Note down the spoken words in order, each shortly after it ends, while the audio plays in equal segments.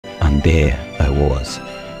And there I was,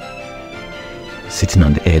 sitting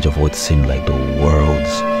on the edge of what seemed like the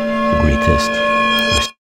world's greatest.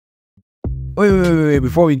 Wait,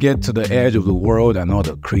 before we get to the edge of the world and all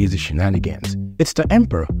the crazy shenanigans, it's the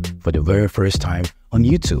Emperor for the very first time on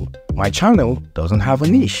YouTube. My channel doesn't have a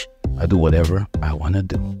niche. I do whatever I want to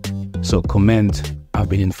do. So comment, I've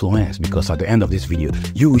been influenced, because at the end of this video,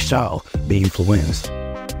 you shall be influenced.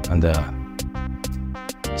 And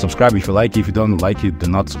subscribe if you like it. If you don't like it, do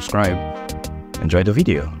not subscribe. Enjoy the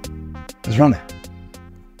video. Let's run it.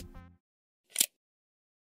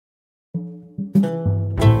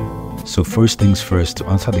 So first things first, to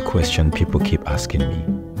answer the question people keep asking me,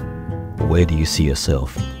 where do you see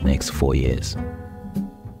yourself next 4 years?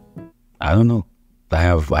 I don't know. I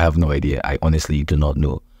have no idea. I honestly do not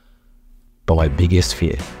know. But my biggest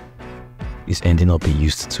fear is ending up a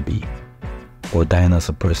used to be, or dying as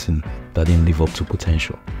a person that didn't live up to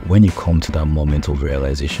potential. When you come to that moment of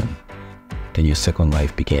realization, then your second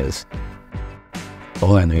life begins.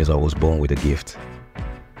 All I know is I was born with a gift,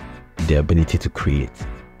 the ability to create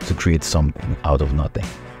something out of nothing.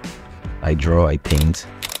 I draw, I paint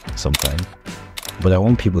sometimes, but I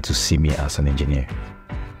want people to see me as an engineer.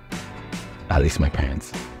 At least my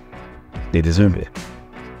parents. They deserve it.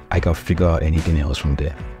 I can figure out anything else from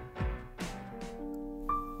there.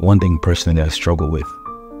 One thing personally I struggle with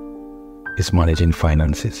is managing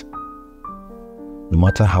finances. No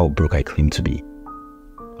matter how broke I claim to be,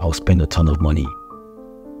 I'll spend a ton of money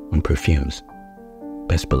on perfumes.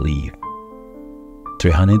 Best believe.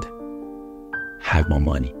 300, have my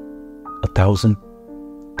money. 1,000,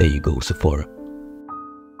 there you go, Sephora.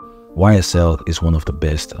 YSL is one of the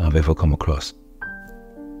best I've ever come across.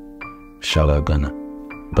 Shout out Ghana.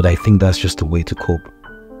 But I think that's just a way to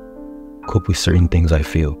cope with certain things I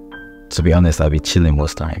feel. To be honest, I'll be chilling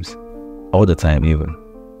most times. All the time even.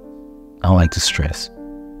 I don't like to stress.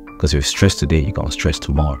 Because if you're stressed today, you're gonna stress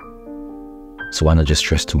tomorrow. So why not just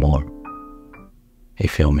stress tomorrow? You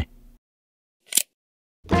feel me?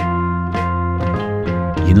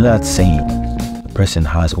 You know that saying, a person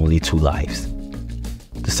has only 2 lives.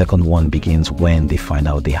 The second one begins when they find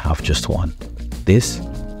out they have just one. This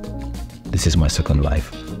is my second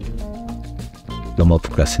life. No more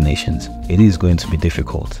procrastinations. It is going to be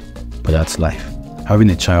difficult, but that's life.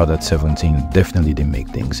 Having a child at 17 definitely didn't make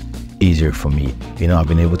things easier for me. You know, I've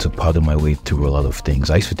been able to pardon my way through a lot of things.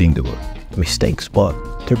 I used to think they were mistakes, but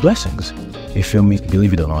they're blessings. You feel me?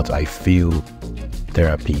 Believe it or not, I feel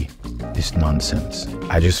therapy is nonsense.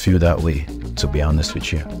 I just feel that way, to be honest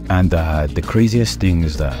with you. And the craziest thing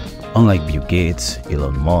is that, unlike Bill Gates,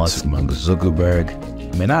 Elon Musk, Mark Zuckerberg,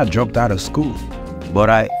 man, I dropped out of school, but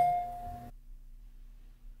I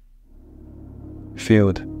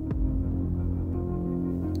failed.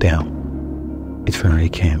 Damn, it finally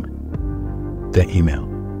came. The email.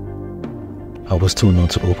 I was told not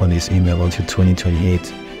to open this email until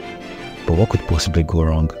 2028, but what could possibly go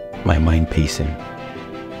wrong? My mind pacing,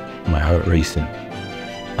 my heart racing,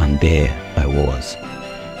 and there I was,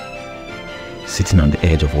 sitting on the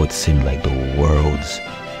edge of what seemed like the world's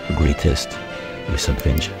greatest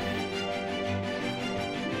misadventure.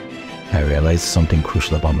 I realized something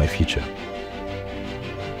crucial about my future.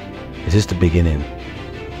 Is this the beginning?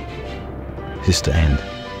 Is this the end?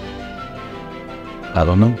 I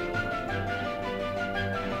don't know.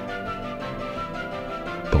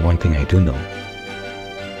 But one thing I do know,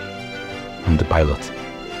 I'm the pilot.